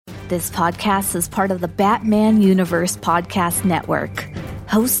This podcast is part of the Batman Universe Podcast Network,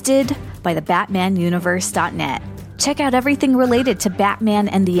 hosted by the BatmanUniverse.net. Check out everything related to Batman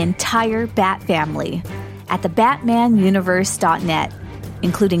and the entire Bat family at the BatmanUniverse.net,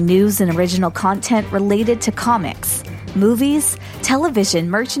 including news and original content related to comics, movies, television,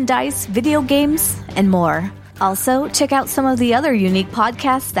 merchandise, video games, and more. Also, check out some of the other unique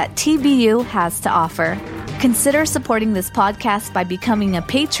podcasts that TBU has to offer. Consider supporting this podcast by becoming a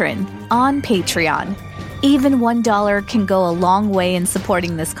patron on Patreon. Even $1 can go a long way in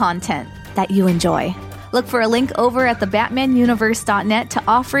supporting this content that you enjoy. Look for a link over at thebatmanuniverse.net to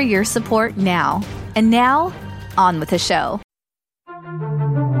offer your support now. And now, on with the show.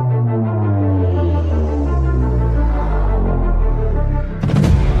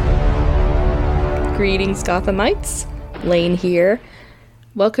 Greetings, Gothamites. Lane here.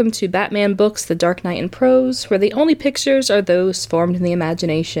 Welcome to Batman Books, The Dark Knight in Prose, where the only pictures are those formed in the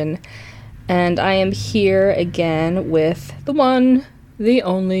imagination. And I am here again with the one, the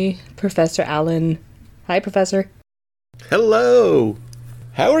only, Professor Allen. Hi, Professor. Hello.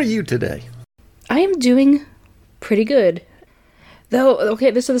 How are you today? I am doing pretty good. Though,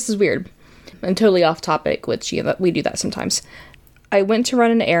 okay, this is weird. And totally off topic, which we do that sometimes. I went to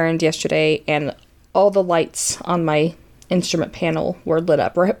run an errand yesterday, and all the lights on my instrument panel were lit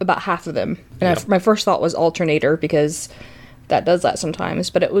up, or about half of them. And my first thought was alternator, because that does that sometimes.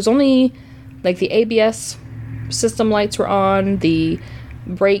 But it was only, like, the ABS system lights were on, the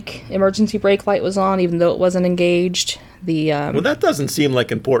emergency brake light was on, even though it wasn't engaged. Well, that doesn't seem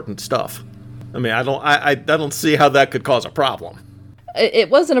like important stuff. I mean, I don't see how that could cause a problem. It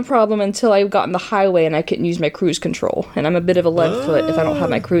wasn't a problem until I got on the highway and I couldn't use my cruise control. And I'm a bit of a lead foot if I don't have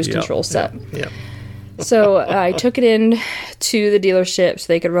my cruise control set. Yeah. So I took it in to the dealership so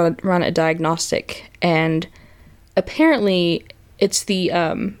they could run a diagnostic. And apparently it's the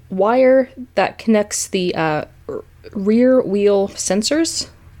wire that connects the rear wheel sensors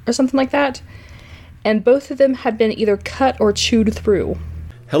or something like that. And both of them had been either cut or chewed through.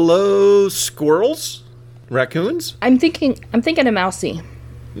 Hello, squirrels? Raccoons? I'm thinking of Mousy.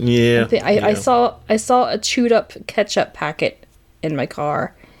 Yeah. I saw a chewed up ketchup packet in my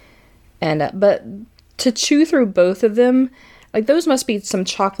car. And but to chew through both of them, like, those must be some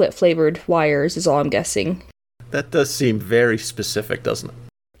chocolate flavored wires, is all I'm guessing. That does seem very specific, doesn't it?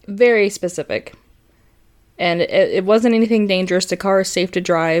 Very specific. And it wasn't anything dangerous. The car is safe to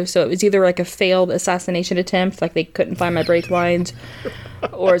drive, so it was either like a failed assassination attempt, like they couldn't find my brake lines,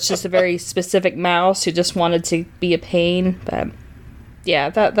 or it's just a very specific mouse who just wanted to be a pain. But yeah,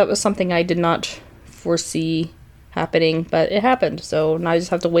 that was something I did not foresee happening, but it happened. So now I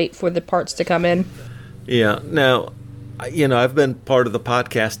just have to wait for the parts to come in. Yeah. Now, I've been part of the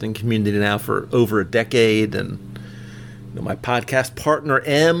podcasting community now for over a decade, and my podcast partner,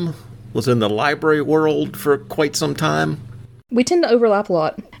 M, was in the library world for quite some time. We tend to overlap a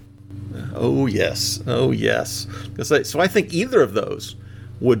lot. Oh, yes. So I think either of those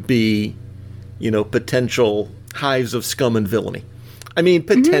would be, potential hives of scum and villainy. I mean,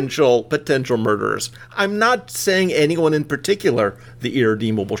 potential murderers. I'm not saying anyone in particular, the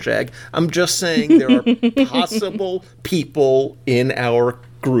irredeemable Shag. I'm just saying there are possible people in our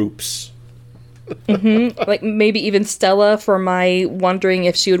groups. Like maybe even Stella, for my wondering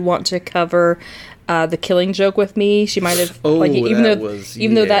if she would want to cover the Killing Joke with me. She might have. Even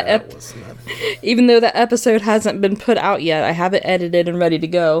though that episode hasn't been put out yet, I have it edited and ready to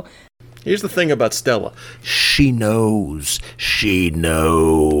go. Here's the thing about Stella. She knows.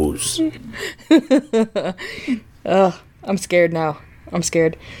 Ugh, I'm scared now.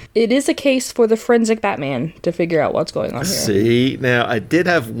 It is a case for the forensic Batman to figure out what's going on here. See, now I did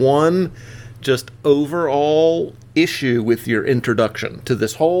have one just overall issue with your introduction to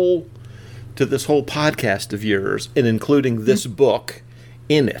this whole podcast of yours, and including this book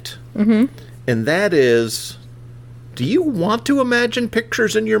in it. Mm-hmm. And that is, do you want to imagine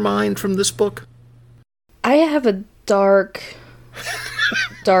pictures in your mind from this book? I have a dark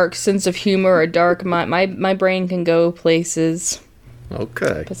sense of humor. My brain can go places.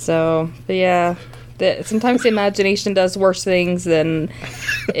 Okay. But yeah. Sometimes the imagination does worse things than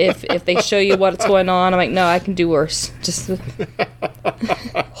if they show you what's going on. I'm like, no, I can do worse. Just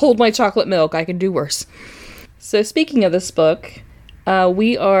hold my chocolate milk. I can do worse. So speaking of this book,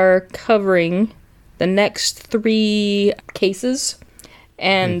 we are covering the next 3 cases.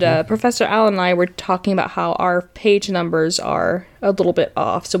 And Professor Allen and I were talking about how our page numbers are a little bit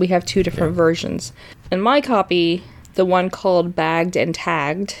off. So we have 2 different versions. In my copy, the one called Bagged and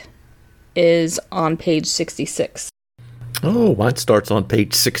Tagged is on page 66. Oh, mine starts on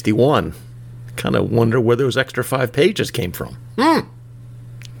page 61. Kind of wonder where those extra 5 pages came from.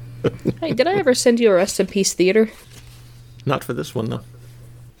 Hey, did I ever send you a Rest in Peace Theater? Not for this one, though.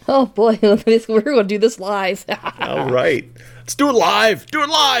 Oh boy, we're going to do this live. All right. Let's do it live. Do it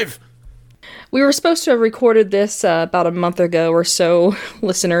live. We were supposed to have recorded this about a month ago or so,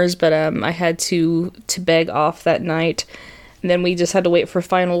 listeners, but I had to beg off that night. And then we just had to wait for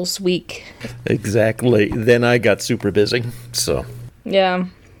finals week. Exactly. Then I got super busy, so. Yeah.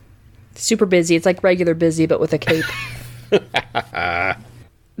 Super busy. It's like regular busy, but with a cape.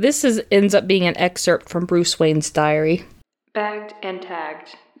 This ends up being an excerpt from Bruce Wayne's diary. Bagged and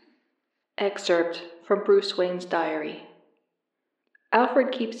tagged. Excerpt from Bruce Wayne's diary.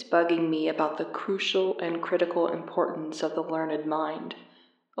 Alfred keeps bugging me about the crucial and critical importance of the learned mind,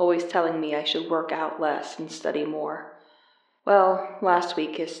 always telling me I should work out less and study more. Well, last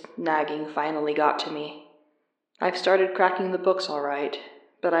week his nagging finally got to me. I've started cracking the books all right,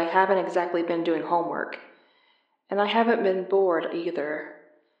 but I haven't exactly been doing homework. And I haven't been bored either.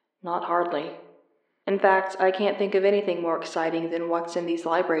 Not hardly. In fact, I can't think of anything more exciting than what's in these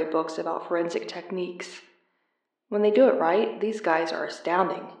library books about forensic techniques. When they do it right, these guys are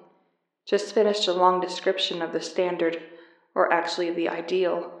astounding. Just finished a long description of the standard, or actually the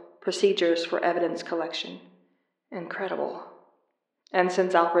ideal, procedures for evidence collection. Incredible. And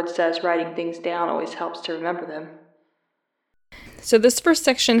since Alfred says writing things down always helps to remember them. So this first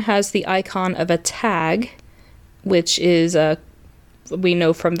section has the icon of a tag, which is, we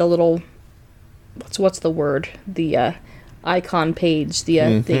know from the little, what's the word? The icon page,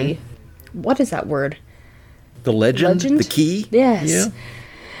 the, what is that word? The legend? The key? Yes. Yeah.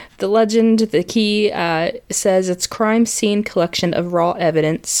 The legend, the key, says it's crime scene collection of raw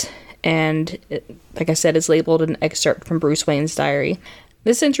evidence, and like I said, is labeled an excerpt from Bruce Wayne's diary.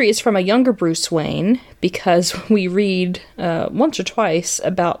 This entry is from a younger Bruce Wayne, because we read once or twice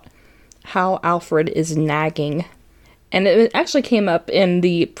about how Alfred is nagging. And it actually came up in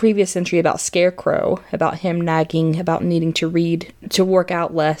the previous entry about Scarecrow, about him nagging, about needing to read, to work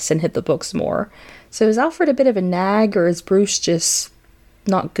out less and hit the books more. So is Alfred a bit of a nag, or is Bruce just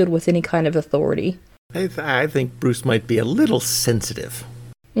not good with any kind of authority? I think Bruce might be a little sensitive.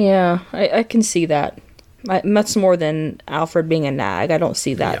 Yeah, I can see that. Much more than Alfred being a nag. I don't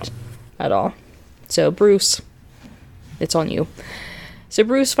see that at all. So Bruce, it's on you. So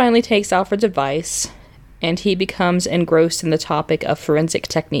Bruce finally takes Alfred's advice, and he becomes engrossed in the topic of forensic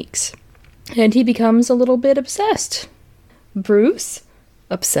techniques. And he becomes a little bit obsessed. Bruce?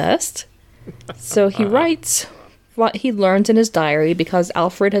 Obsessed? So he writes what he learns in his diary because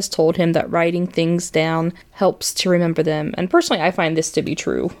Alfred has told him that writing things down helps to remember them. And personally, I find this to be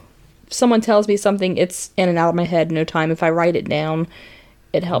true. If someone tells me something, it's in and out of my head in no time. If I write it down,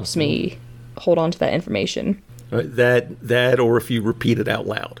 it helps me hold on to that information. That or if you repeat it out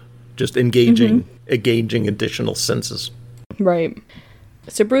loud. Just engaging additional senses. Right.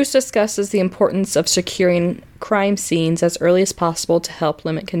 So Bruce discusses the importance of securing crime scenes as early as possible to help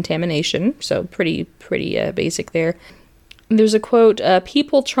limit contamination. So pretty basic there. There's a quote,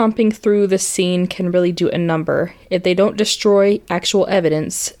 people tromping through the scene can really do a number. If they don't destroy actual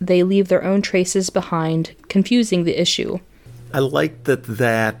evidence, they leave their own traces behind, confusing the issue. I like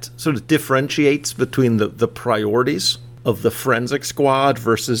that sort of differentiates between the priorities of the forensic squad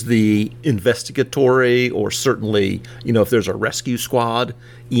versus the investigatory, or certainly, if there's a rescue squad,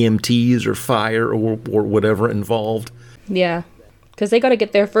 EMTs or fire or whatever involved. Yeah, because they got to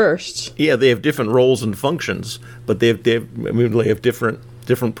get there first. Yeah, they have different roles and functions, but they have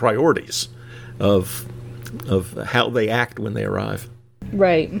different priorities of how they act when they arrive.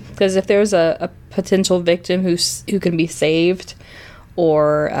 Right, because if there's a potential victim who can be saved,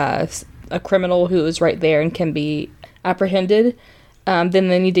 or a criminal who is right there and can be apprehended, then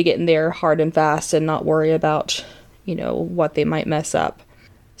they need to get in there hard and fast and not worry about, what they might mess up.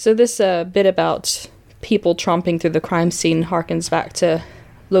 So this bit about people tromping through the crime scene harkens back to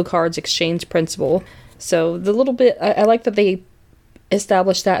Locard's exchange principle. So the little bit, I like that they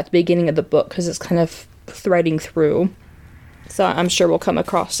established that at the beginning of the book, because it's kind of threading through. So I'm sure we'll come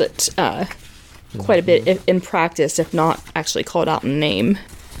across it quite a bit in practice, if not actually called out in name.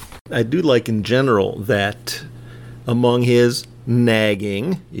 I do like in general that among his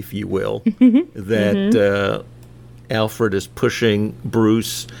nagging, if you will, that Alfred is pushing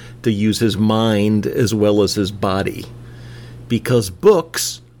Bruce to use his mind as well as his body. Because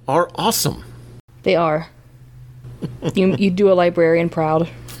books are awesome. They are. You do a librarian proud.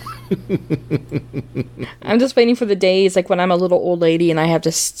 I'm just waiting for the days like when I'm a little old lady and I have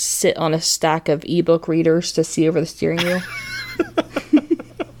to sit on a stack of ebook readers to see over the steering wheel.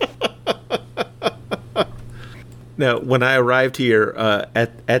 Now, when I arrived here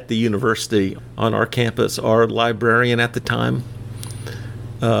at the university on our campus, our librarian at the time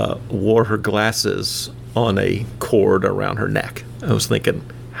wore her glasses on a cord around her neck. I was thinking,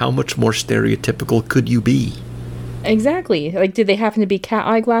 how much more stereotypical could you be? Exactly. Like, did they happen to be cat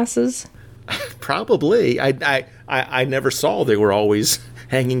eye glasses? Probably. I never saw. They were always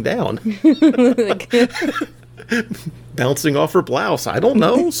hanging down. Bouncing off her blouse. I don't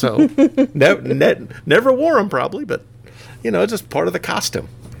know. So never wore them probably, but just part of the costume.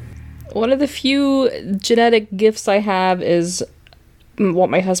 One of the few genetic gifts I have is what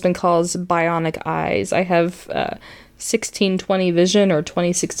my husband calls bionic eyes. I have 16/20 vision, or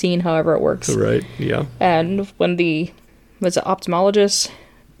 20/16, however it works. Right, yeah. And when the ophthalmologist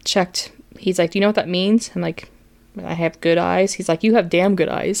checked, he's like, do you know what that means? I'm like, I have good eyes. He's like, you have damn good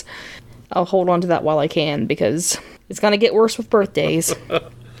eyes. I'll hold on to that while I can, because it's going to get worse with birthdays.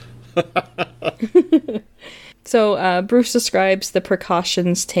 So Bruce describes the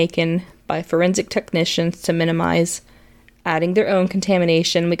precautions taken by forensic technicians to minimize adding their own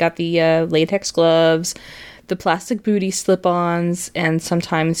contamination. We got the latex gloves, the plastic booty slip-ons, and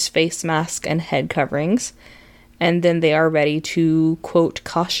sometimes face mask and head coverings. And then they are ready to, quote,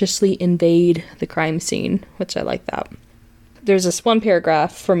 cautiously invade the crime scene, which I like that. There's this one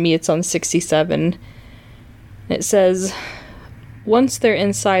paragraph, for me it's on 67. It says, once they're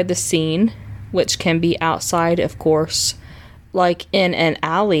inside the scene, which can be outside, of course, like in an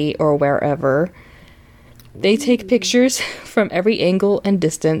alley or wherever, they take pictures from every angle and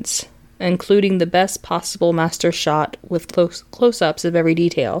distance, including the best possible master shot with close-ups of every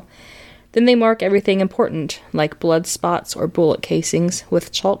detail. Then they mark everything important, like blood spots or bullet casings,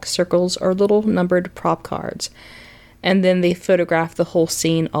 with chalk circles or little numbered prop cards. And then they photograph the whole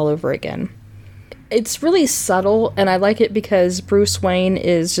scene all over again. It's really subtle, and I like it because Bruce Wayne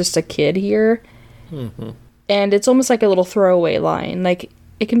is just a kid here. Mm-hmm. And it's almost like a little throwaway line. Like,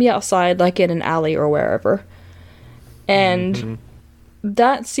 it can be outside, like in an alley or wherever. And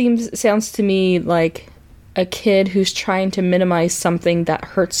that sounds to me like a kid who's trying to minimize something that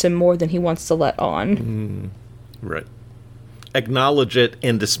hurts him more than he wants to let on. Right. Acknowledge it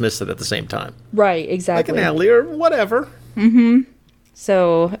and dismiss it at the same time. Right, exactly. Like an alley or whatever. Mm-hmm.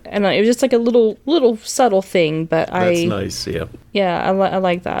 So, and it was just like a little subtle thing, but That's nice, yeah. Yeah, I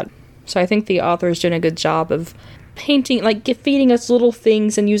like that. So I think the author's doing a good job of painting, like feeding us little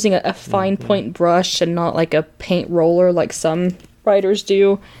things and using a fine point brush and not like a paint roller like some writers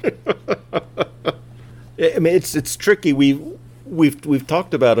do. I mean, it's tricky. We've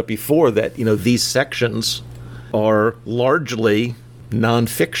talked about it before that these sections are largely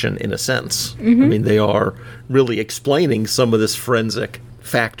nonfiction in a sense. Mm-hmm. I mean, they are really explaining some of this forensic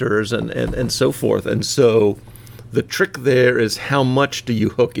factors and so forth. And so the trick there is how much do you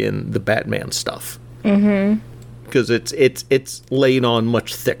hook in the Batman stuff? Mm-hmm. Because it's laid on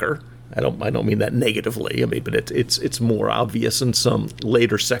much thicker. I don't mean that negatively. I mean, but it's more obvious in some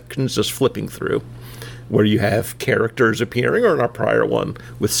later sections, just flipping through, where you have characters appearing, or in our prior one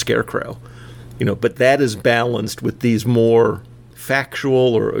with Scarecrow. But that is balanced with these more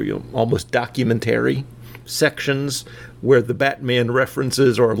factual or almost documentary sections where the Batman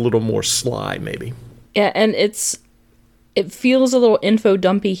references are a little more sly, maybe. Yeah, and it feels a little info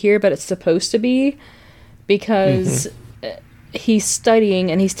dumpy here, but it's supposed to be, because he's studying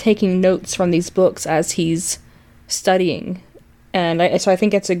and he's taking notes from these books as he's studying. And so I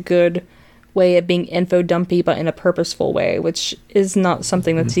think it's a good way of being info dumpy, but in a purposeful way, which is not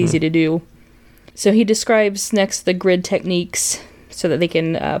something that's easy to do. So he describes next the grid techniques so that they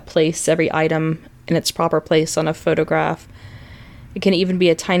can place every item in its proper place on a photograph. It can even be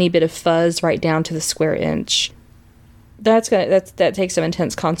a tiny bit of fuzz right down to the square inch. That takes some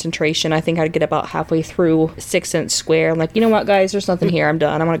intense concentration. I think I'd get about halfway through 6-inch square. I'm like, you know what, guys? There's nothing here. I'm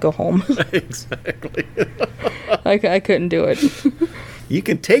done. I'm going to go home. Exactly. I couldn't do it. You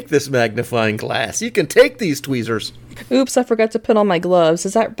can take this magnifying glass. You can take these tweezers. Oops, I forgot to put on my gloves.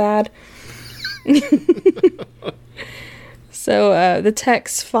 Is that bad? So the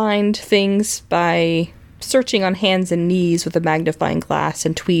techs find things by searching on hands and knees with a magnifying glass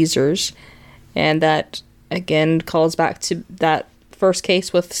and tweezers. And that, again, calls back to that first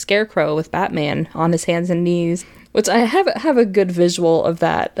case with Scarecrow, with Batman on his hands and knees, which I have a good visual of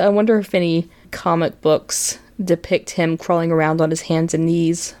that. I wonder if any comic books depict him crawling around on his hands and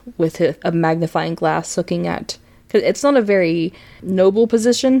knees with a magnifying glass looking at... Because it's not a very noble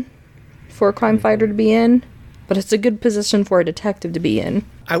position for a crime fighter to be in, but it's a good position for a detective to be in.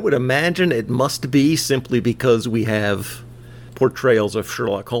 I would imagine it must be simply because we have portrayals of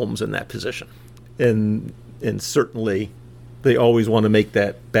Sherlock Holmes in that position. And certainly they always want to make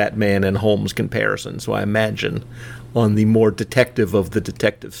that Batman and Holmes comparison. So I imagine on the more detective of the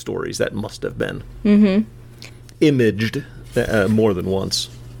detective stories, that must have been imaged more than once.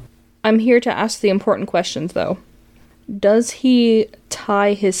 I'm here to ask the important questions, though. Does he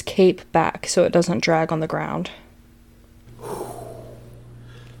tie his cape back so it doesn't drag on the ground?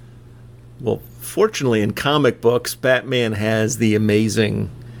 Well, fortunately, in comic books, Batman has the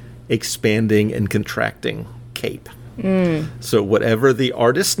amazing expanding and contracting cape. So whatever the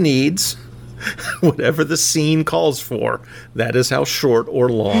artist needs, whatever the scene calls for, that is how short or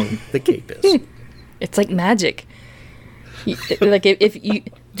long the cape is. It's like magic. Like, if you...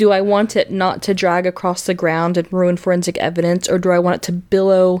 Do I want it not to drag across the ground and ruin forensic evidence, or do I want it to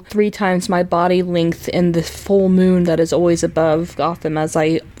billow 3 times my body length in the full moon that is always above Gotham as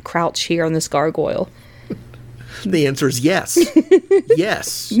I crouch here on this gargoyle? The answer is yes.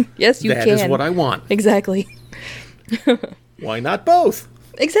 Yes. Yes, you can. That is what I want. Exactly. Why not both?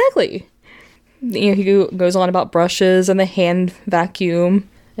 Exactly. You know, he goes on about brushes and the hand vacuum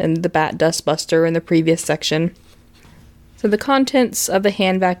and the bat dust buster in the previous section. So the contents of the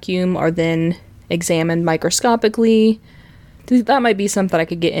hand vacuum are then examined microscopically. That might be something I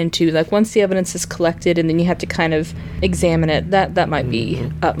could get into. Like, once the evidence is collected and then you have to kind of examine it, that might be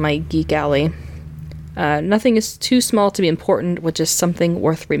up my geek alley. Nothing is too small to be important, which is something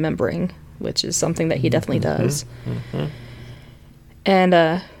worth remembering, which is something that he definitely does. And,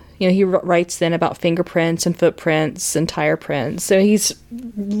 you know, he writes then about fingerprints and footprints and tire prints. So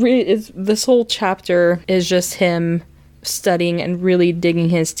this whole chapter is just him studying and really digging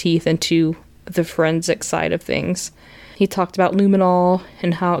his teeth into the forensic side of things. He talked about luminol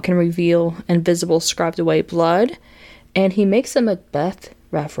and how it can reveal invisible scribed away blood, and he makes a Macbeth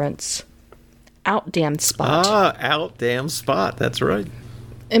reference. Out damn Spot. Out damn Spot, that's right.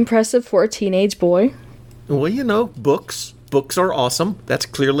 Impressive for a teenage boy. Well, you know, books are awesome. That's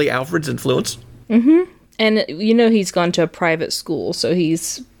clearly Alfred's influence. And you know he's gone to a private school, so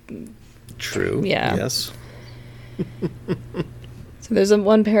he's... True, yeah. Yes. So there's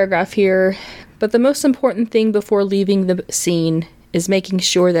one paragraph here. But the most important thing before leaving the scene is making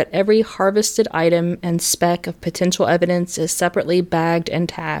sure that every harvested item and speck of potential evidence is separately bagged and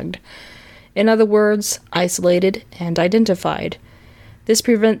tagged. In other words, isolated and identified. This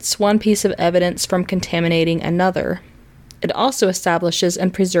prevents one piece of evidence from contaminating another. It also establishes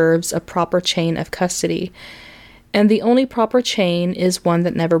and preserves a proper chain of custody. And the only proper chain is one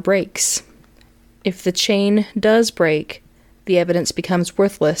that never breaks. If the chain does break, the evidence becomes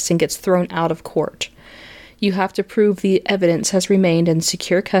worthless and gets thrown out of court. You have to prove the evidence has remained in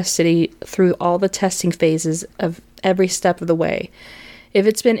secure custody through all the testing phases of every step of the way. If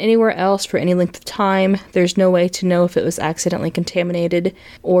it's been anywhere else for any length of time, there's no way to know if it was accidentally contaminated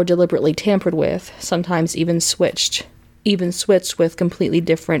or deliberately tampered with, sometimes even switched with completely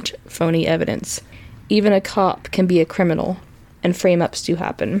different phony evidence. Even a cop can be a criminal, and frame-ups do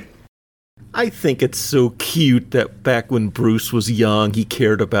happen. I think it's so cute that back when Bruce was young, he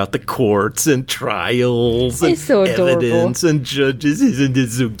cared about the courts and trials and so evidence and judges. Isn't it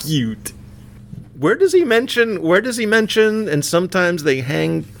so cute? Where does he mention? And sometimes they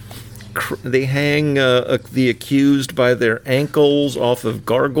hang the accused by their ankles off of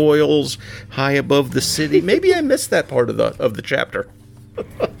gargoyles high above the city. Maybe I missed that part of the chapter.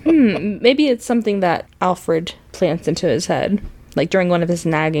 Maybe it's something that Alfred plants into his head, like during one of his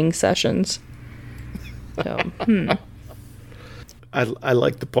nagging sessions. So, I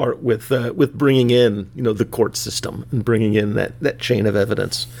like the part with bringing in, you know, the court system and bringing in that chain of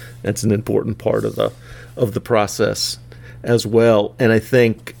evidence. That's an important part of the process as well. And I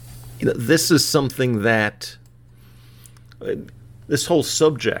think, you know, this is something that this whole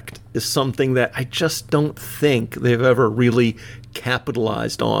subject is something that I just don't think they've ever really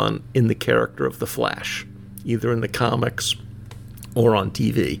capitalized on in the character of the Flash, either in the comics or on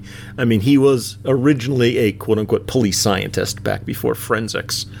TV. I mean, he was originally a quote-unquote police scientist back before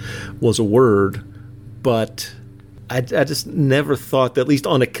forensics was a word, but I just never thought that, at least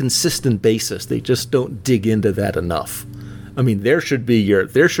on a consistent basis, they just don't dig into that enough. I mean, there should be your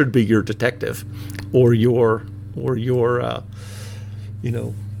detective, or your you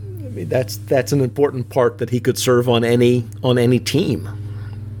know, I mean, that's an important part that he could serve on any team,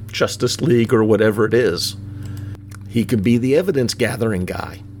 Justice League or whatever it is. He could be the evidence gathering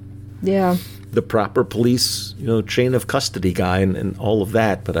guy. Yeah. The proper police, you know, chain of custody guy and all of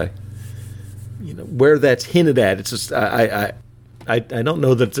that. But where that's hinted at, it's just, I don't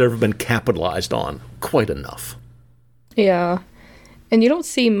know that it's ever been capitalized on quite enough. Yeah. And you don't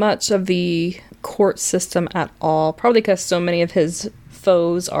see much of the court system at all, probably because so many of his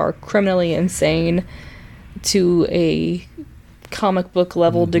foes are criminally insane to a comic book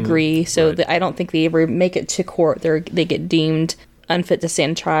level degree, so right. I don't think they ever make it to court. They get deemed unfit to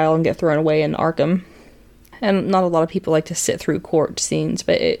stand trial and get thrown away in Arkham. and not a lot of people like to sit through court scenes,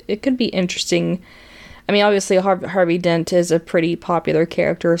 but it could be interesting. I mean, obviously Harvey Dent is a pretty popular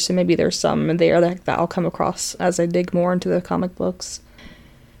character, so maybe there's some there that I'll come across as I dig more into the comic books.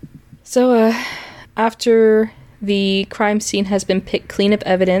 So, after the crime scene has been picked clean of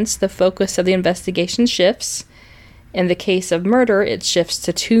evidence, the focus of the investigation shifts. In the case of murder, it shifts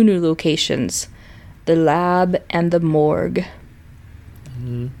to 2 new locations, the lab and the morgue.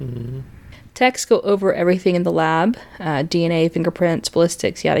 Techs go over everything in the lab, DNA, fingerprints,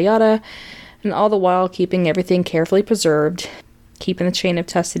 ballistics, yada yada, and all the while keeping everything carefully preserved, keeping the chain of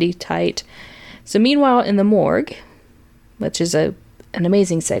custody tight. So meanwhile in the morgue, which is an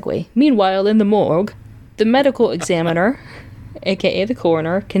amazing segue, meanwhile in the morgue, the medical examiner, aka the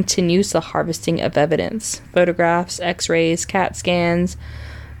coroner, continues the harvesting of evidence. Photographs, x-rays, CAT scans,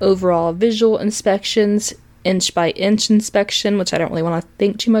 overall visual inspections, inch-by-inch inspection, which I don't really want to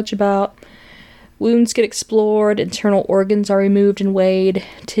think too much about. Wounds get explored, internal organs are removed and weighed,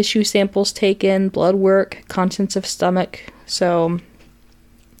 tissue samples taken, blood work, contents of stomach. So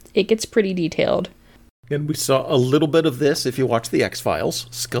it gets pretty detailed. And we saw a little bit of this if you watch the X-Files.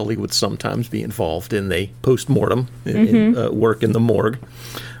 Scully would sometimes be involved in the post-mortem work in the morgue.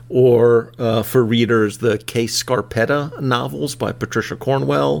 Or for readers, the Case Scarpetta novels by Patricia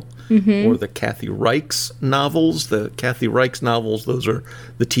Cornwell, or the Kathy Reichs novels. The Kathy Reichs novels, those are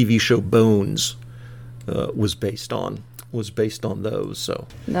the TV show Bones was based on those. So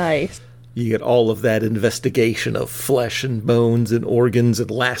Nice. you get all of that investigation of flesh and bones and organs and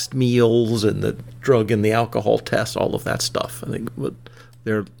last meals and the drug and the alcohol tests, all of that stuff. I think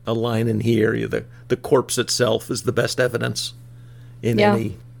there's a line in here, the corpse itself is the best evidence in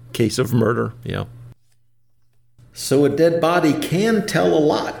any case of murder. Yeah. So a dead body can tell a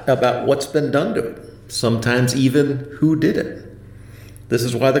lot about what's been done to it, sometimes even who did it. This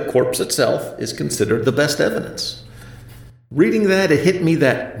is why the corpse itself is considered the best evidence. Reading that, it hit me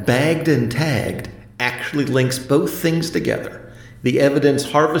that bagged and tagged actually links both things together. The evidence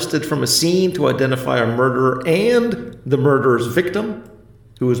harvested from a scene to identify a murderer and the murderer's victim,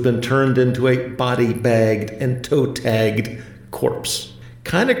 who has been turned into a body-bagged and toe-tagged corpse.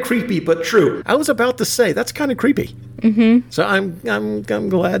 Kind of creepy, but true. I was about to say, that's kind of creepy. So I'm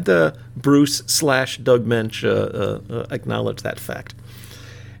glad Bruce/Doug Mensch acknowledged that fact.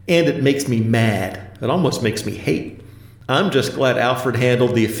 And it makes me mad. It almost makes me hate. I'm just glad Alfred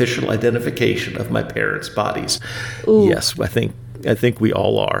handled the official identification of my parents' bodies. Ooh. Yes, I think we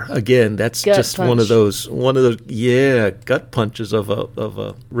all are. Again, that's gut just punch. one of those gut punches of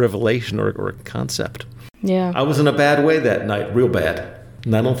a revelation or a concept. Yeah. I was in a bad way that night, real bad.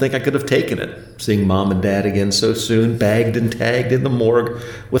 And I don't think I could have taken it, seeing Mom and Dad again so soon, bagged and tagged in the morgue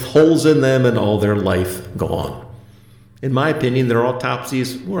with holes in them and all their life gone. In my opinion, their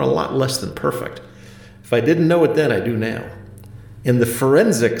autopsies were a lot less than perfect. If I didn't know it then, I do now. And the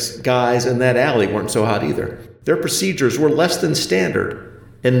forensics guys in that alley weren't so hot either. Their procedures were less than standard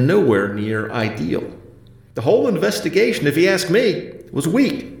and nowhere near ideal. The whole investigation, if you ask me, was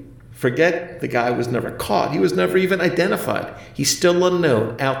weak. Forget the guy was never caught. He was never even identified. He's still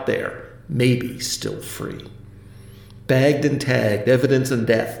unknown, out there, maybe still free. Bagged and tagged, evidence and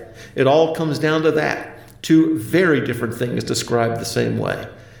death. It all comes down to that. 2 very different things described the same way.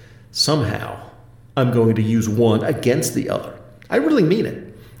 Somehow, I'm going to use one against the other. I really mean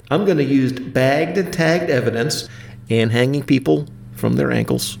it. I'm going to use bagged and tagged evidence and hanging people from their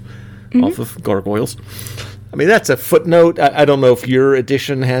ankles off of gargoyles. I mean, that's a footnote. I don't know if your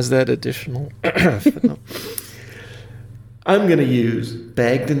edition has that additional footnote. I'm going to use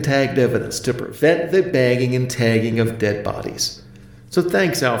bagged and tagged evidence to prevent the bagging and tagging of dead bodies. So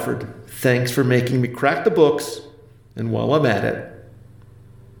thanks, Alfred. Thanks for making me crack the books. And while I'm at it,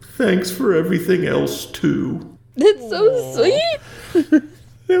 thanks for everything else, too. That's so sweet.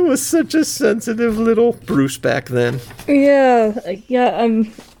 It was such a sensitive little Bruce back then. Yeah.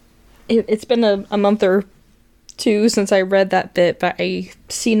 It's been a month or 2 since I read that bit, but I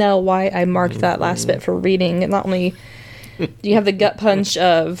see now why I marked that last bit for reading. And not only do you have the gut punch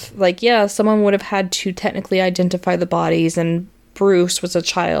of, someone would have had to technically identify the bodies, and Bruce was a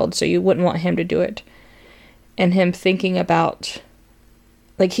child, so you wouldn't want him to do it. And him thinking about,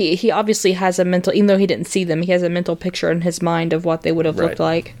 he obviously has a mental, even though he didn't see them, he has a mental picture in his mind of what they would have looked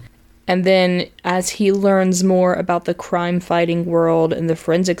like. And then as he learns more about the crime-fighting world and the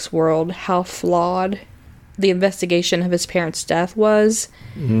forensics world, how flawed the investigation of his parents' death was.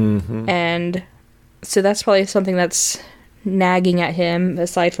 And so that's probably something that's nagging at him,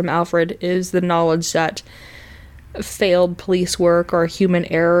 aside from Alfred, is the knowledge that failed police work or human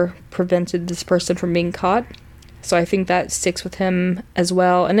error prevented this person from being caught. So I think that sticks with him as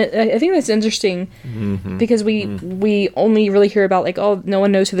well. And I think that's interesting because we only really hear about, like, oh, no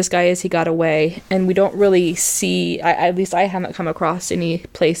one knows who this guy is, he got away. And we don't really see, at least I haven't come across any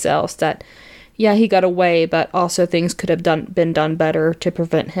place else that, yeah, he got away, but also things could have been done better to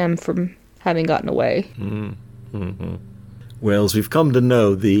prevent him from having gotten away. Well, as we've come to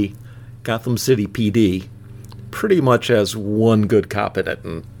know, the Gotham City PD pretty much has one good cop in it,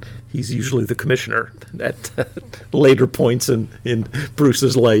 and he's usually the commissioner at later points in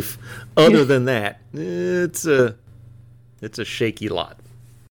Bruce's life. Other than that, it's a shaky lot.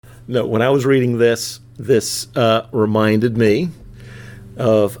 No, when I was reading this reminded me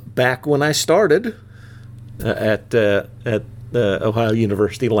of back when I started at Ohio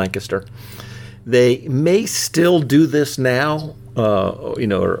University Lancaster. They may still do this now,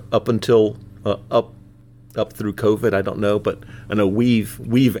 or up until up through COVID. I don't know, but I know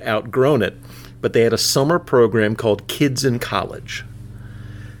we've outgrown it. But they had a summer program called Kids in College,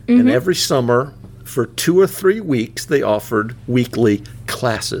 and every summer for 2 or 3 weeks they offered weekly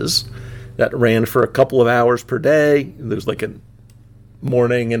classes that ran for a couple of hours per day. There was like a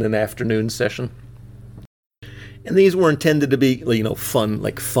morning and an afternoon session, and these were intended to be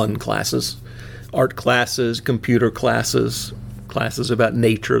fun classes. Art classes, computer classes, classes about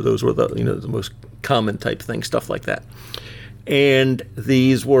nature. Those were the most common type things, stuff like that. And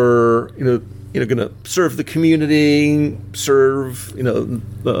these were going to serve the community, serve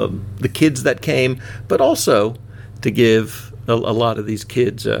the kids that came, but also to give a lot of these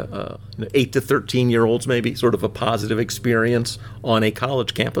kids, 8 to 13-year-olds, maybe sort of a positive experience on a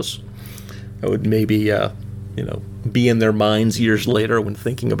college campus. That would maybe be in their minds years later when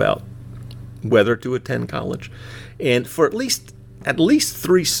thinking about whether to attend college. And for at least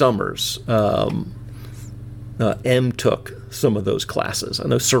 3 summers, M took some of those classes. I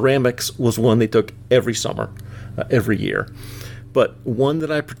know ceramics was one they took every summer, every year. But one that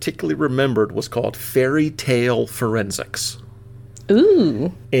I particularly remembered was called Fairy Tale Forensics.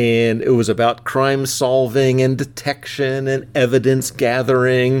 Ooh. And it was about crime solving and detection and evidence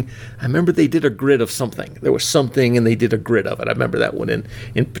gathering. I remember they did a grid of something. There was something and they did a grid of it. I remember that one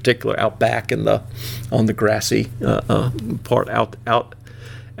in particular out back on the grassy part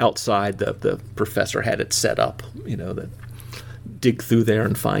outside. The professor had it set up, that dig through there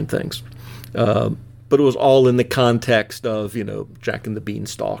and find things. But it was all in the context of, Jack and the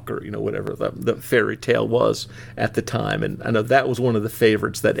Beanstalk or, whatever the fairy tale was at the time. And I know that was one of the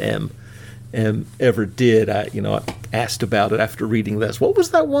favorites that M ever did. I asked about it after reading this. What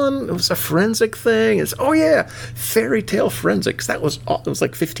was that one? It was a forensic thing. Fairy Tale Forensics. It was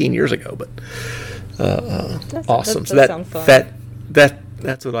like 15 years ago, but awesome. That sounds fun.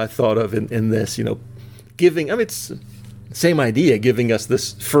 That's what I thought of in this, giving, it's the same idea, giving us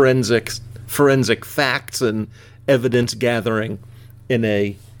this forensic facts and evidence gathering in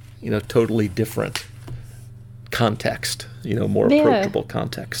a totally different context, more approachable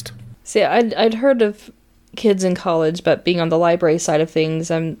context. See, I'd heard of Kids in College, but being on the library side of things,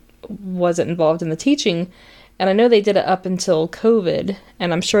 I wasn't involved in the teaching, and I know they did it up until COVID,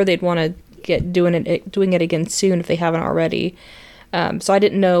 and I'm sure they'd want to get doing it again soon if they haven't already. So I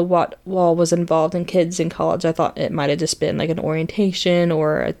didn't know what all was involved in Kids in College. I thought it might have just been like an orientation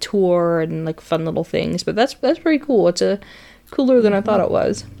or a tour and like fun little things. But that's pretty cool. It's cooler than I thought it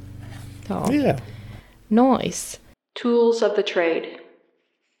was. Oh. Yeah. Nice. Tools of the Trade.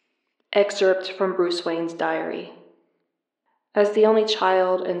 Excerpt from Bruce Wayne's diary. As the only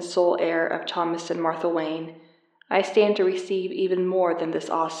child and sole heir of Thomas and Martha Wayne, I stand to receive even more than this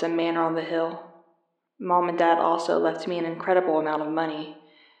awesome manor on the hill. Mom and Dad also left me an incredible amount of money.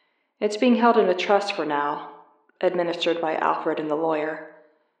 It's being held in a trust for now, administered by Alfred and the lawyer.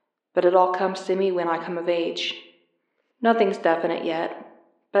 But it all comes to me when I come of age. Nothing's definite yet,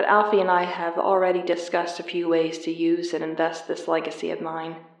 but Alfie and I have already discussed a few ways to use and invest this legacy of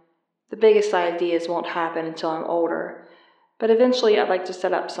mine. The biggest ideas won't happen until I'm older, but eventually I'd like to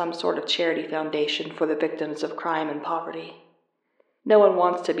set up some sort of charity foundation for the victims of crime and poverty. No one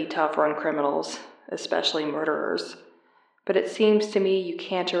wants to be tougher on criminals, especially murderers, but it seems to me you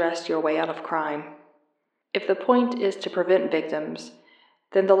can't arrest your way out of crime. If the point is to prevent victims,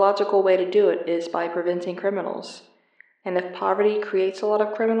 then the logical way to do it is by preventing criminals. And if poverty creates a lot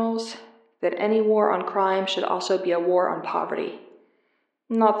of criminals, then any war on crime should also be a war on poverty.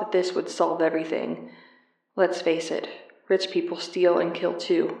 Not that this would solve everything. Let's face it, rich people steal and kill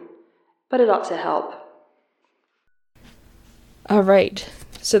too, but it ought to help. All right,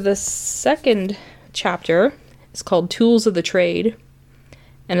 so the second chapter is called Tools of the Trade,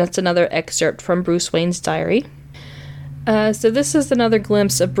 and it's another excerpt from Bruce Wayne's diary. So this is another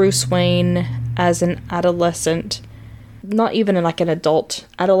glimpse of Bruce Wayne as an adolescent, not even in like an adult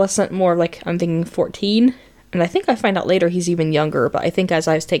adolescent, more like I'm thinking 14. And I think I find out later he's even younger, but I think as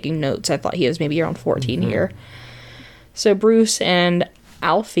I was taking notes, I thought he was maybe around 14 here. So Bruce and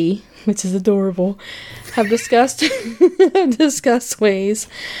Alfie, which is adorable, have discussed ways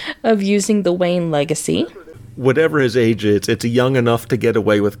of using the Wayne legacy. Whatever his age is, it's young enough to get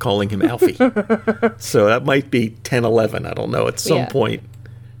away with calling him Alfie. So that might be 10, 11, I don't know. At some point,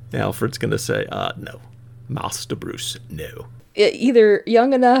 Alfred's going to say, no, Master Bruce, no. Either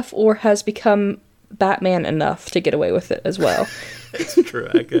young enough or has become Batman enough to get away with it as well. It's true.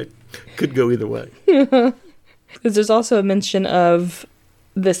 I could go either way. Because there's also a mention of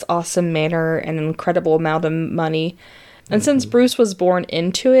this awesome manor and an incredible amount of money. And since Bruce was born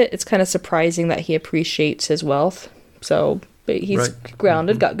into it, it's kind of surprising that he appreciates his wealth. So he's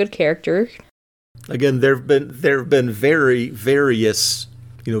grounded, got good character. Again, there have been very various,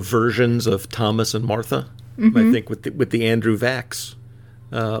 versions of Thomas and Martha. I think with the Andrew Vax,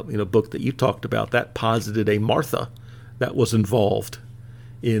 book that you talked about, that posited a Martha that was involved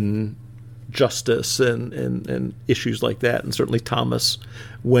in justice and issues like that. And certainly Thomas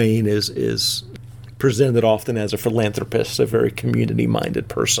Wayne is presented often as a philanthropist, a very community-minded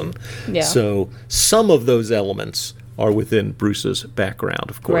person. Yeah. So some of those elements are within Bruce's background.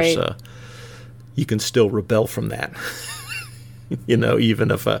 Of course, you can still rebel from that,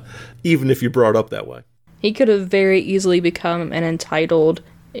 even if you're brought up that way. He could have very easily become an entitled,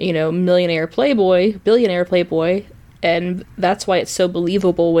 billionaire playboy, and that's why it's so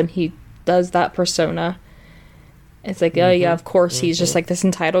believable when he does that persona. It's like, oh yeah, of course, he's just like this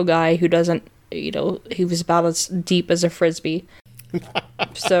entitled guy who doesn't, he was about as deep as a frisbee.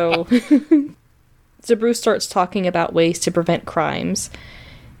 So Bruce starts talking about ways to prevent crimes.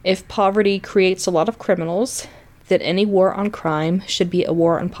 If poverty creates a lot of criminals, then any war on crime should be a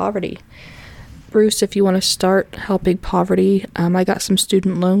war on poverty. Bruce, if you want to start helping poverty, I got some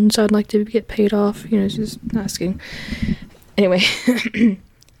student loans I'd like to get paid off. Just asking. Anyway,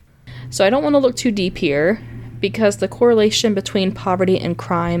 so I don't want to look too deep here, because the correlation between poverty and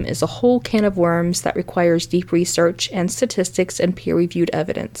crime is a whole can of worms that requires deep research and statistics and peer-reviewed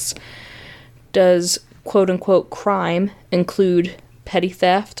evidence. Does quote-unquote crime include petty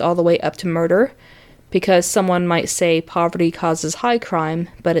theft all the way up to murder? Because someone might say poverty causes high crime,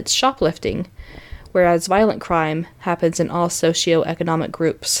 but it's shoplifting, whereas violent crime happens in all socioeconomic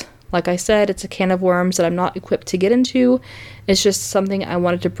groups. Like I said, it's a can of worms that I'm not equipped to get into. It's just something I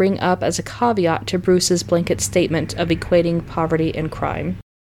wanted to bring up as a caveat to Bruce's blanket statement of equating poverty and crime.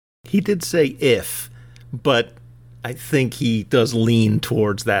 He did say if, but I think he does lean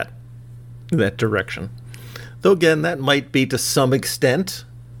towards that direction. Though again, that might be to some extent,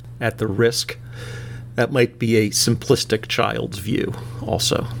 at the risk, that might be a simplistic child's view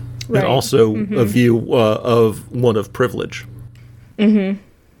also. Right. And also a view of one of privilege.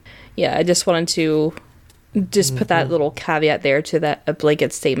 Yeah, I just wanted to put that little caveat there to that a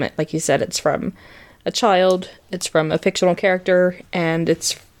blanket statement. Like you said, it's from a child, it's from a fictional character,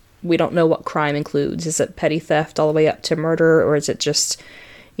 and we don't know what crime includes. Is it petty theft all the way up to murder, or is it just,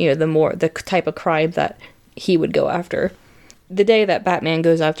 the type of crime that he would go after? The day that Batman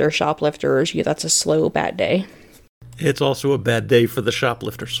goes after shoplifters, that's a slow, bad day. It's also a bad day for the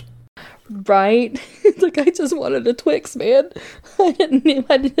shoplifters. Right? Like, I just wanted a Twix, man. I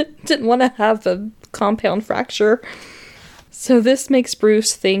didn't want to have a compound fracture. So this makes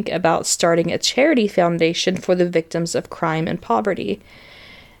Bruce think about starting a charity foundation for the victims of crime and poverty.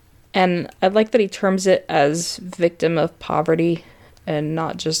 And I like that he terms it as victim of poverty and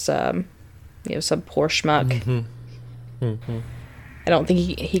not just, some poor schmuck. I don't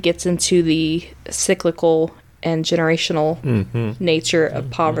think he gets into the cyclical and generational nature of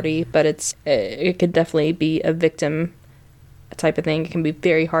poverty, but it could definitely be a victim type of thing. It can be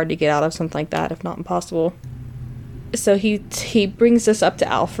very hard to get out of something like that, if not impossible. So he brings this up to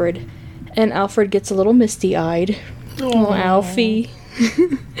Alfred, and Alfred gets a little misty-eyed. Oh, Alfie.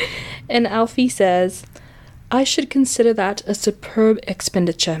 And Alfie says, "I should consider that a superb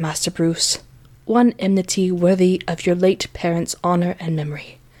expenditure, Master Bruce. One enmity worthy of your late parents' honor and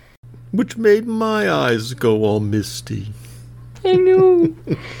memory." Which made my eyes go all misty. I know.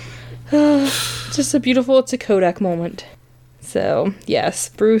 Just it's a Kodak moment. So, yes,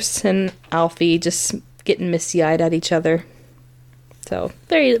 Bruce and Alfie just getting misty-eyed at each other. So,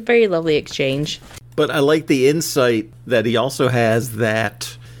 very, very lovely exchange. But I like the insight that he also has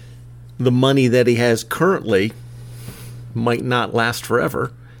that the money that he has currently might not last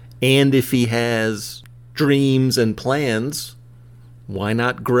forever. And if he has dreams and plans, why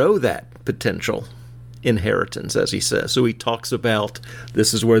not grow that potential inheritance, as he says. So he talks about,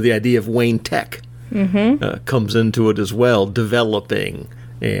 this is where the idea of Wayne Tech comes into it as well, developing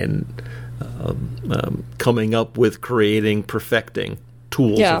and coming up with, creating, perfecting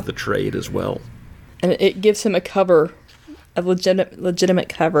tools of the trade as well. And it gives him a cover, a legitimate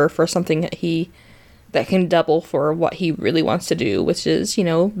cover for something that can double for what he really wants to do, which is,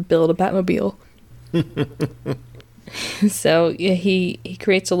 build a Batmobile. So he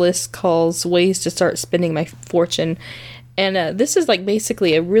creates a list called Ways to Start Spending My Fortune. And this is like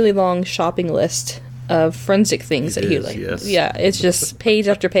basically a really long shopping list of forensic things that he likes. Yes. Yeah, it's just page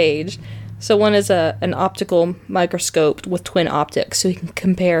after page. So one is an optical microscope with twin optics, so he can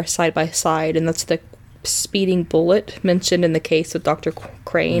compare side by side, and that's the speeding bullet mentioned in the case with Dr.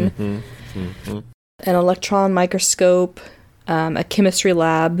 Crane. An electron microscope, a chemistry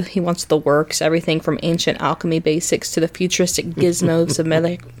lab. He wants the works, everything from ancient alchemy basics to the futuristic gizmos of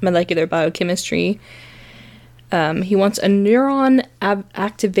molecular biochemistry. He wants a neuron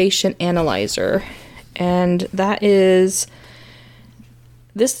activation analyzer, and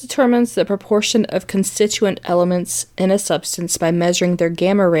this determines the proportion of constituent elements in a substance by measuring their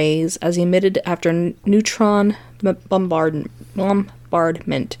gamma rays as emitted after neutron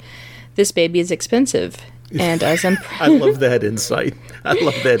bombardment. This baby is expensive, and as I love that insight.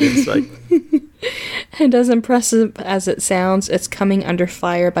 And as impressive as it sounds, it's coming under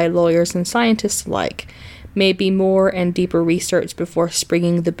fire by lawyers and scientists alike. Maybe more and deeper research before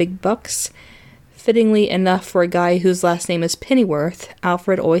springing the big bucks. Fittingly enough for a guy whose last name is Pennyworth,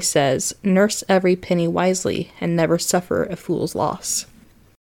 Alfred always says, "Nurse every penny wisely and never suffer a fool's loss."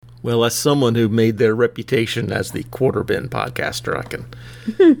 Well, as someone who made their reputation as the quarter bin podcaster, I can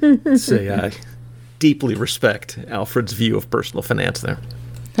say I deeply respect Alfred's view of personal finance there.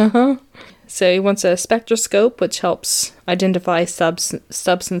 So he wants a spectroscope, which helps identify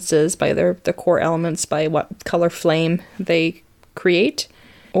substances by their core elements, by what color flame they create,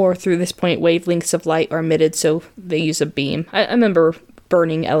 or through this point wavelengths of light are emitted, so they use a beam. I remember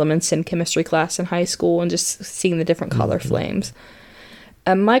burning elements in chemistry class in high school and just seeing the different color flames.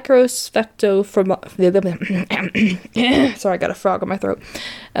 A sorry, I got a frog in my throat.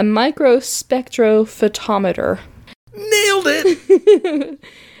 A microspectrophotometer. Nailed it!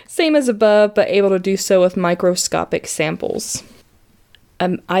 Same as above, but able to do so with microscopic samples.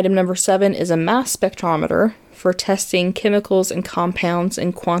 Item number 7 is a mass spectrometer for testing chemicals and compounds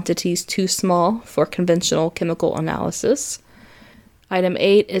in quantities too small for conventional chemical analysis. Item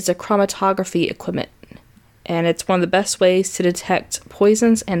 8 is a chromatography equipment, and it's one of the best ways to detect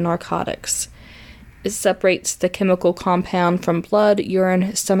poisons and narcotics. It separates the chemical compound from blood,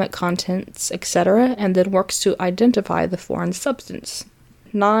 urine, stomach contents, etc., and then works to identify the foreign substance.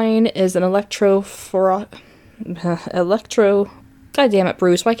 9 is an God damn it,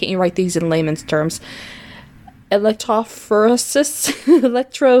 Bruce, why can't you write these in layman's terms? Electrophoresis.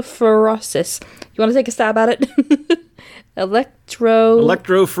 Electrophoresis. You want to take a stab at it?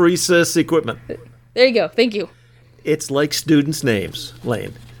 Electrophoresis equipment. There you go. Thank you. It's like students' names,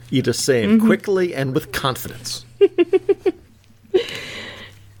 Lane. You just say them quickly and with confidence.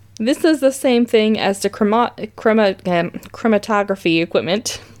 This is the same thing as the chromatography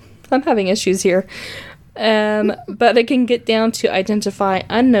equipment. I'm having issues here. But it can get down to identify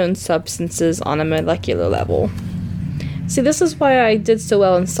unknown substances on a molecular level. See, this is why I did so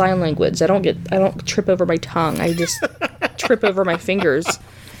well in sign language. I don't trip over my tongue. I just trip over my fingers.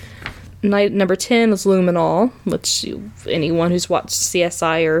 Number 10 is luminol, which anyone who's watched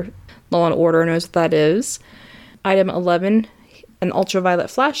CSI or Law and Order knows what that is. Item 11, an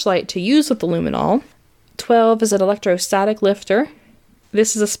ultraviolet flashlight to use with the luminol. 12 is an electrostatic lifter.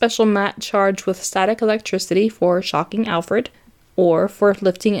 This is a special mat charged with static electricity for shocking Alfred, or for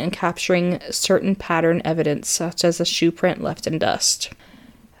lifting and capturing certain pattern evidence, such as a shoe print left in dust.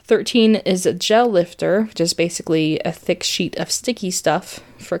 13 is a gel lifter, which is basically a thick sheet of sticky stuff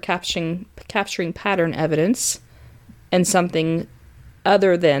for capturing pattern evidence, and something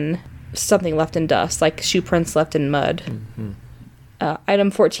other than something left in dust, like shoe prints left in mud. Item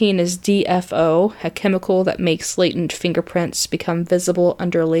 14 is DFO, a chemical that makes latent fingerprints become visible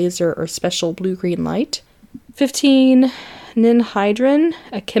under laser or special blue-green light. 15, ninhydrin,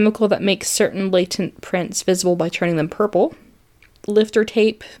 a chemical that makes certain latent prints visible by turning them purple. Lifter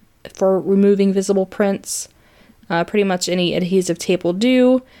tape for removing visible prints. Pretty much any adhesive tape will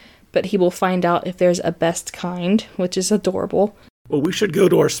do, but he will find out if there's a best kind, which is adorable. Well, we should go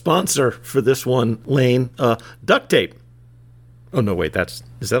to our sponsor for this one, Lane. Duct tape. Oh, no, wait,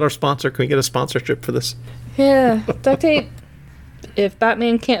 is that our sponsor? Can we get a sponsorship for this? Yeah, duct tape. If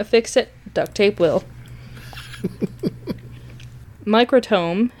Batman can't fix it, duct tape will.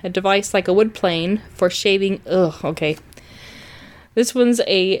 Microtome, a device like a wood plane for shaving... This one's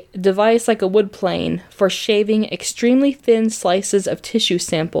a device like a wood plane for shaving extremely thin slices of tissue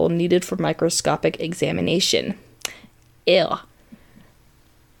sample needed for microscopic examination. Ew.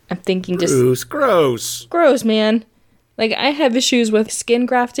 I'm thinking just... Gross. Gross, man. Like, I have issues with skin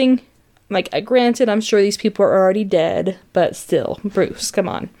grafting. Like, granted, I'm sure these people are already dead, but still. Bruce, come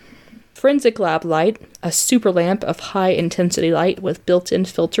on. Forensic lab light, a super lamp of high-intensity light with built-in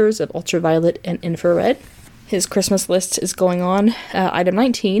filters of ultraviolet and infrared. His Christmas list is going on. Item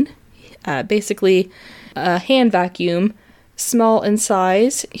 19, basically a hand vacuum, small in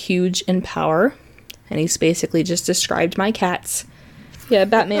size, huge in power. And he's basically just described my cats. Yeah,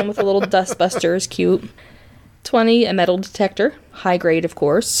 Batman with a little dustbuster is cute. 20, a metal detector, high grade of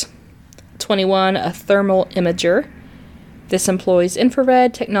course. 21, a thermal imager. This employs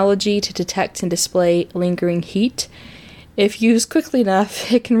infrared technology to detect and display lingering heat. If used quickly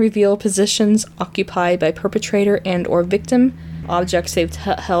enough, it can reveal positions occupied by perpetrator and or victim, objects they've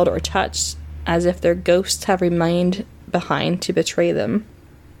held or touched, as if their ghosts have remained behind to betray them.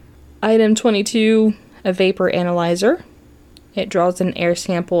 Item 22, a vapor analyzer. It draws an air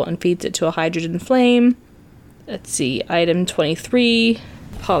sample and feeds it to a hydrogen flame. Let's see, item 23,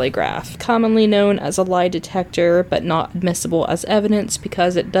 polygraph. Commonly known as a lie detector, but not admissible as evidence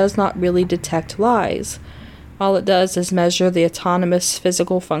because it does not really detect lies. All it does is measure the autonomous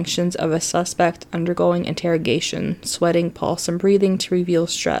physical functions of a suspect undergoing interrogation, sweating, pulse, and breathing to reveal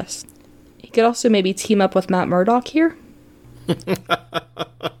stress. He could also maybe team up with Matt Murdock here.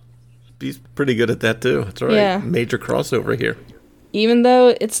 He's pretty good at that too. That's all right. Yeah. Major crossover here. Even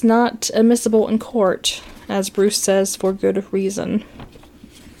though it's not admissible in court, as Bruce says, for good reason.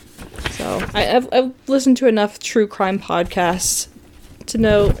 So, I've listened to enough true crime podcasts to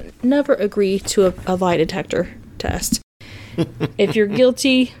know never agree to a lie detector test. If you're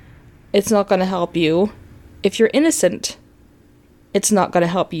guilty, it's not going to help you. If you're innocent, it's not going to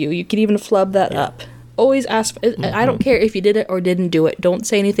help you. You can even flub that up. Always ask. I don't care if you did it or didn't do it. Don't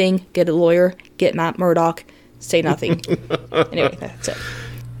say anything. Get a lawyer. Get Matt Murdock. Say nothing. Anyway, that's it.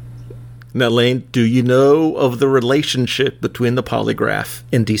 Now, Lane, do you know of the relationship between the polygraph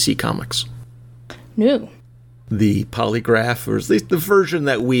and DC Comics? No. The polygraph, or at least the version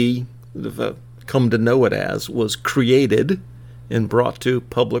that we have come to know it as, was created and brought to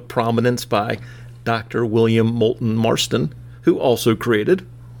public prominence by Dr. William Moulton Marston, who also created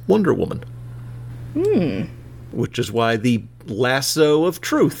Wonder Woman. Which is why the lasso of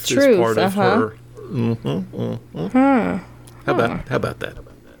truth is part of her. How about that?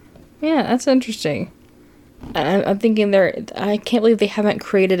 Yeah, that's interesting. I'm thinking I can't believe they haven't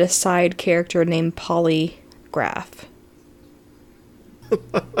created a side character named Polygraph.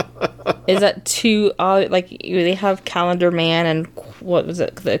 Is that too like they have Calendar Man and what was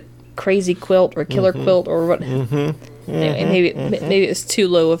it, the Crazy Quilt or Killer Quilt or what? Anyway, maybe it's too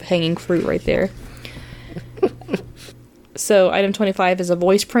low of hanging fruit right there. So item 25 is a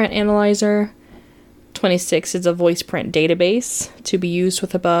voice print analyzer. 26 is a voice print database to be used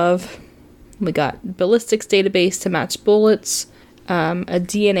with above. We got ballistics database to match bullets. A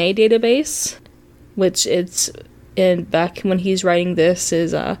DNA database, which it's in back when he's writing this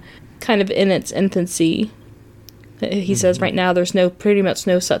is kind of in its infancy. He says right now there's pretty much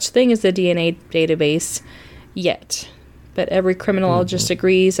no such thing as the DNA database yet. But every criminologist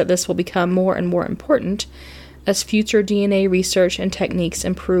agrees that this will become more and more important as future DNA research and techniques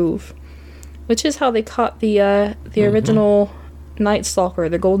improve. Which is how they caught the original Night Stalker,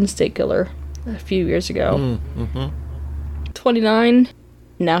 the Golden State Killer, a few years ago. 29,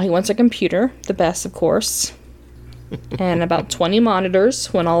 now he wants a computer, the best of course. And about 20 monitors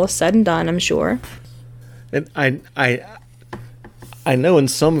when all is said and done, I'm sure. And I know in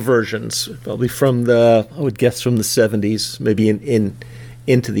some versions, probably from I would guess from the 70s, maybe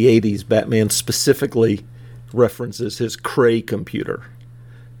into the 80s, Batman specifically references his Cray computer.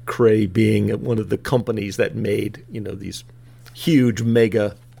 Cray being one of the companies that made, these huge,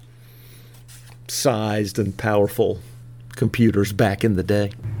 mega sized and powerful computers back in the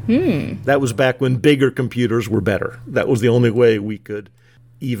day. That was back when bigger computers were better. That was the only way we could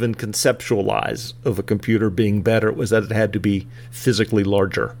even conceptualize of a computer being better, was that it had to be physically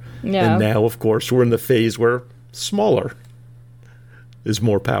larger. Yeah. And now, of course, we're in the phase where smaller is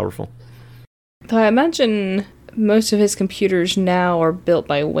more powerful. I imagine most of his computers now are built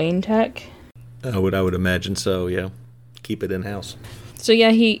by Wayne Tech. I would imagine so, yeah. Keep it in-house. So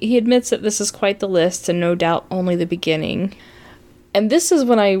yeah, he admits that this is quite the list and no doubt only the beginning. And this is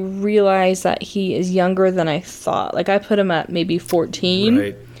when I realized that he is younger than I thought. Like, I put him at maybe 14.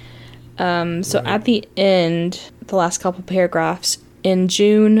 Right. So at the end, the last couple paragraphs, in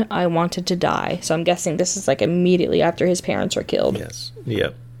June, I wanted to die. So I'm guessing this is like immediately after his parents were killed. Yes.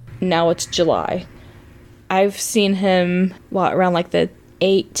 Yep. Now it's July. I've seen him, around like the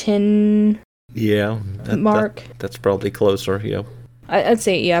 8-10 mark. That's probably closer, yeah. I'd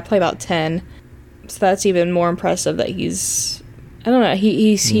say, probably about 10. So that's even more impressive that he's, I don't know,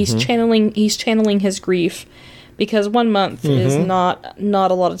 he's channeling his grief, because 1 month is not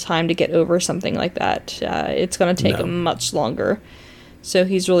a lot of time to get over something like that. It's going to take him much longer. So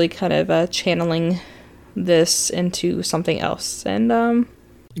he's really kind of channeling this into something else. And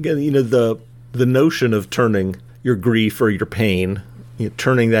again, the notion of turning your grief or your pain,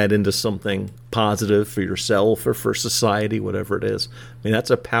 turning that into something positive for yourself or for society, whatever it is. I mean, that's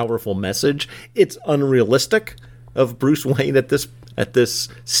a powerful message. It's unrealistic of Bruce Wayne at this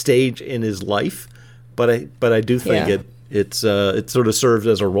stage in his life, but I do think it sort of serves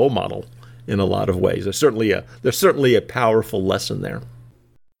as a role model in a lot of ways. There's certainly a powerful lesson there.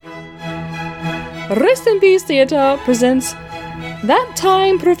 Rest in Peace Theater presents That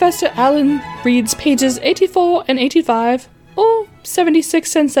Time Professor Allen reads pages 84 and 85, or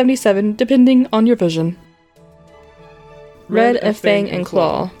 76 and 77, depending on your vision. Red F. Fang and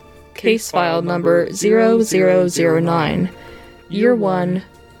Claw, case file number 0009, year 1,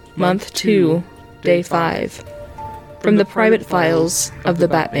 month 2, day 5, from the private files of the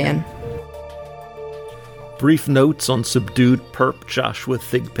Batman. Brief notes on subdued perp Joshua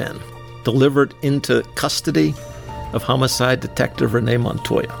Thigpen, delivered into custody of homicide detective Renee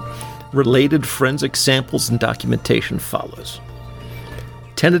Montoya. Related forensic samples and documentation follows.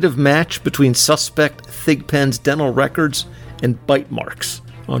 Tentative match between suspect Thigpen's dental records and bite marks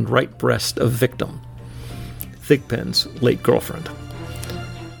on right breast of victim, Thigpen's late girlfriend.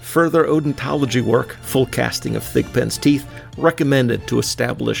 Further odontology work, full casting of Thigpen's teeth, recommended to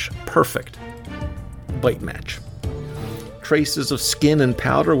establish perfect bite match. Traces of skin and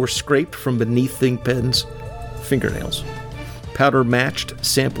powder were scraped from beneath Thigpen's fingernails. Powder matched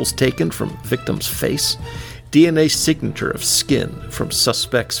samples taken from victim's face. DNA signature of skin from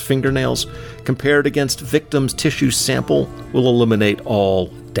suspect's fingernails compared against victim's tissue sample will eliminate all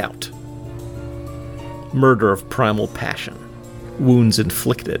doubt. Murder of primal passion. Wounds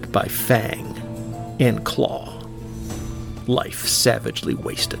inflicted by fang and claw. Life savagely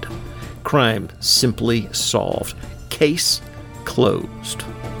wasted. Crime simply solved. Case closed.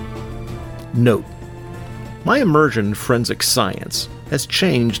 Note: my immersion in forensic science has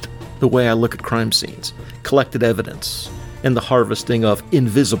changed the way I look at crime scenes, collected evidence, and the harvesting of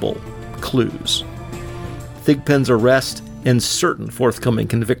invisible clues. Thigpen's arrest and certain forthcoming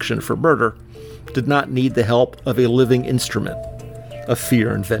conviction for murder did not need the help of a living instrument of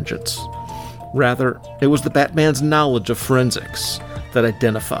fear and vengeance. Rather, it was the Batman's knowledge of forensics that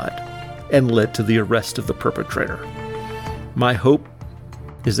identified and led to the arrest of the perpetrator. My hope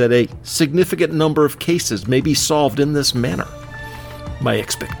is that a significant number of cases may be solved in this manner. My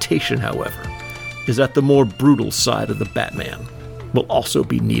expectation, however, is that the more brutal side of the Batman will also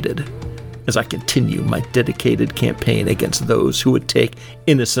be needed as I continue my dedicated campaign against those who would take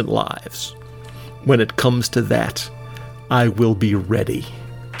innocent lives. When it comes to that, I will be ready.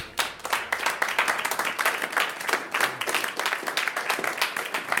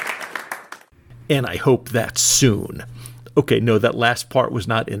 And I hope that's soon. Okay, no, that last part was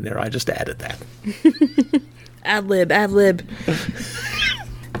not in there. I just added that. Ad lib.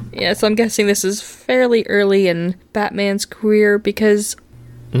 Yeah, so I'm guessing this is fairly early in Batman's career, because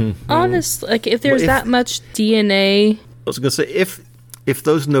honestly, like, if there's that much DNA... I was going to say, if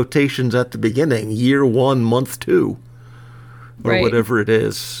those notations at the beginning, year 1, month 2, or whatever it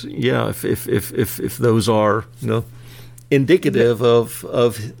is, yeah, if those are, indicative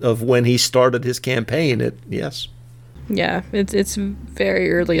of when he started his campaign, yes. Yeah, it's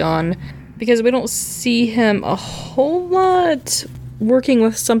very early on, because we don't see him a whole lot working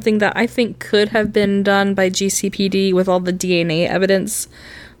with something that I think could have been done by GCPD with all the DNA evidence.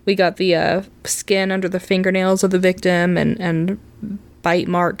 We got the skin under the fingernails of the victim and bite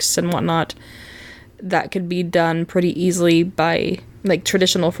marks and whatnot. That could be done pretty easily by like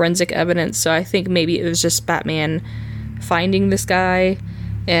traditional forensic evidence. So I think maybe it was just Batman finding this guy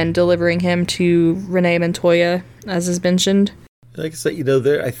and delivering him to Renee Montoya, as is mentioned. Like I said,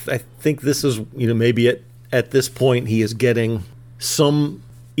 I think this is, maybe at this point he is getting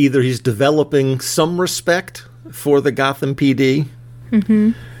either he's developing some respect for the Gotham PD,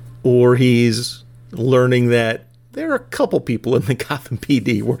 or he's learning that there are a couple people in the Gotham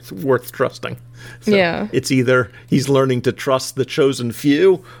PD worth trusting. So yeah. It's either he's learning to trust the chosen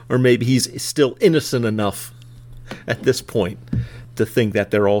few, or maybe he's still innocent enough at this point to think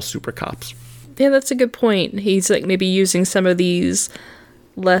that they're all super cops. Yeah, that's a good point. He's like maybe using some of these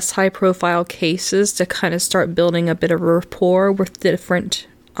less high profile cases to kind of start building a bit of rapport with different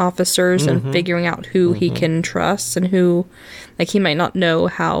officers and figuring out who he can trust and who, like, he might not know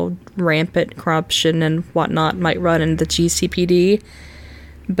how rampant corruption and whatnot might run in the GCPD,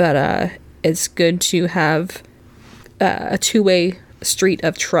 but it's good to have a two-way street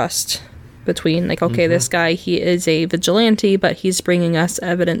of trust between, like, okay, this guy, he is a vigilante, but he's bringing us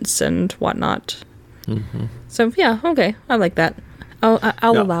evidence and whatnot. So yeah, okay, I like that. I'll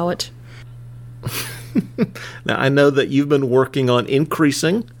allow it. Now, I know that you've been working on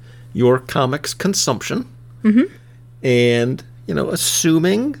increasing your comics consumption. And,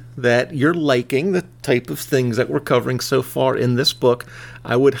 assuming that you're liking the type of things that we're covering so far in this book,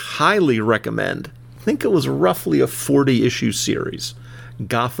 I would highly recommend, I think it was roughly a 40-issue series,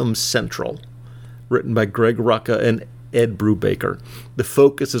 Gotham Central, written by Greg Rucka and Ed Brubaker. The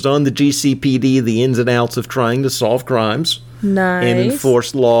focus is on the GCPD, the ins and outs of trying to solve crimes. Nice. And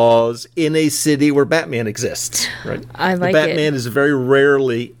enforce laws in a city where Batman exists. Right? I like the Batman it. is very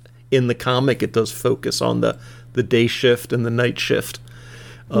rarely in the comic. It does focus on the day shift and the night shift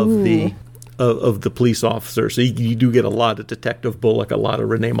of the police officer. So you do get a lot of Detective Bullock, a lot of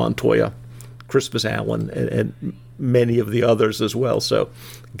Renee Montoya, Crispus Allen, and many of the others as well. So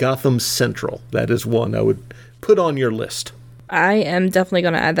Gotham Central, that is one I would put on your list. I am definitely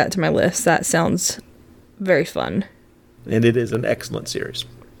going to add that to my list. That sounds very fun. And it is an excellent series.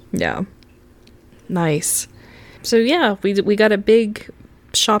 Yeah. Nice. So yeah, we got a big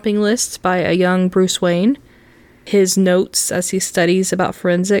shopping list by a young Bruce Wayne. His notes as he studies about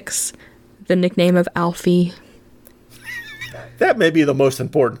forensics. The nickname of Alfie. That may be the most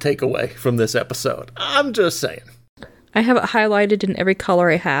important takeaway from this episode. I'm just saying. I have it highlighted in every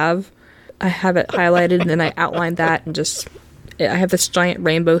color I have. I have it highlighted and then I outlined that and I have this giant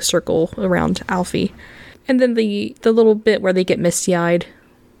rainbow circle around Alfie. And then the little bit where they get misty-eyed,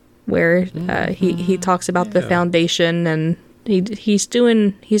 where he talks about the foundation, and he's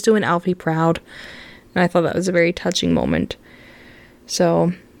doing Alfie proud, and I thought that was a very touching moment.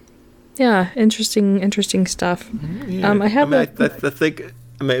 So, yeah, interesting stuff. Yeah. I think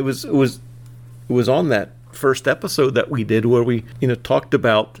it was on that first episode that we did where we talked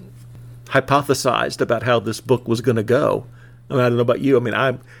about, hypothesized about how this book was going to go. I don't know about you.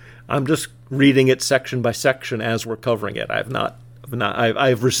 I'm just reading it section by section as we're covering it.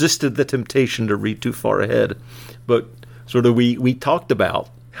 I've resisted the temptation to read too far ahead, but sort of we talked about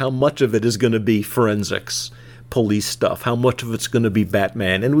how much of it is going to be forensics, police stuff, how much of it's going to be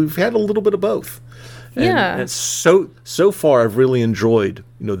Batman, and we've had a little bit of both. And so far I've really enjoyed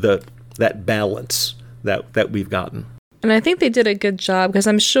that balance that we've gotten. And I think they did a good job because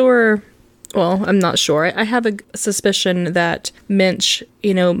I'm not sure. I have a suspicion that Minch,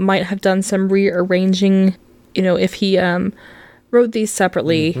 might have done some rearranging. If he wrote these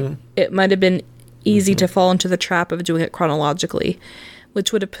separately, it might have been easy to fall into the trap of doing it chronologically,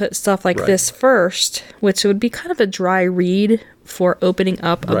 which would have put stuff like this first, which would be kind of a dry read for opening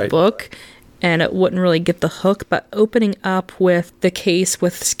up a book, and it wouldn't really get the hook. But opening up with the case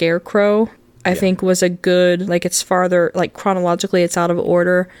with Scarecrow, I think was a good, it's farther, chronologically it's out of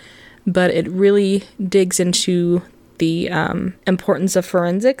order, but it really digs into the importance of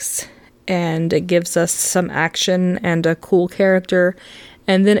forensics, and it gives us some action and a cool character,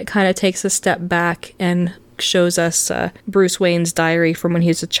 and then it kind of takes a step back and shows us Bruce Wayne's diary from when he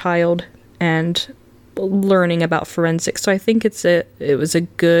was a child and learning about forensics. So I think it was a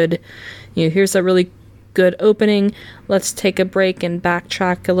good, here's a really good opening. Let's take a break and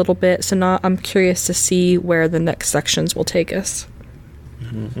backtrack a little bit. So now I'm curious to see where the next sections will take us.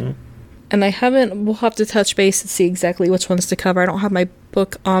 And we'll have to touch base and see exactly which ones to cover. I don't have my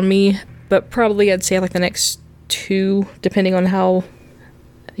book on me, but probably I'd say the next two, depending on how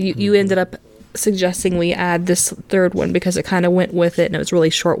you ended up suggesting we add this third one because it kind of went with it and it was a really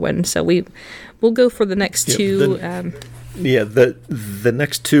short one. So we'll go for the next two. The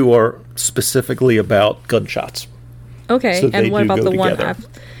next two are specifically about gunshots. Okay, so and what about the one after?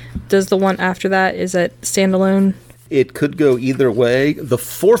 Does the one after that, is it standalone? It could go either way. The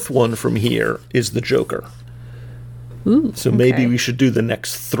fourth one from here is the Joker. Ooh, so maybe we should do the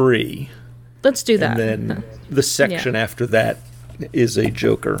next three. Let's do that. And then the section after that is a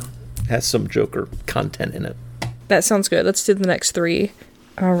Joker. Has some Joker content in it. That sounds good. Let's do the next three.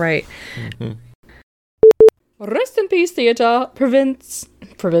 All right. Rest in peace, theater. Prevents.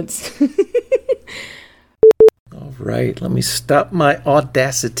 All right. Let me stop my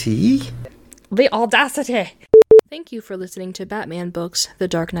audacity. The audacity. Thank you for listening to Batman Books, The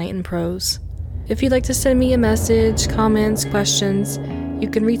Dark Knight in Prose. If you'd like to send me a message, comments, questions, you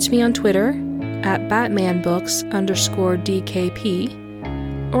can reach me on Twitter at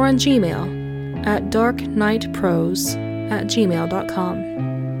batmanbooks_DKP or on Gmail at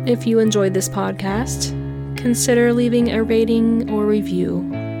darknightprose@gmail.com. If you enjoyed this podcast, consider leaving a rating or review.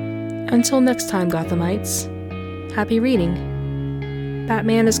 Until next time, Gothamites, happy reading.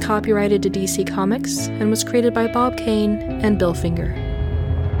 Batman is copyrighted to DC Comics and was created by Bob Kane and Bill Finger.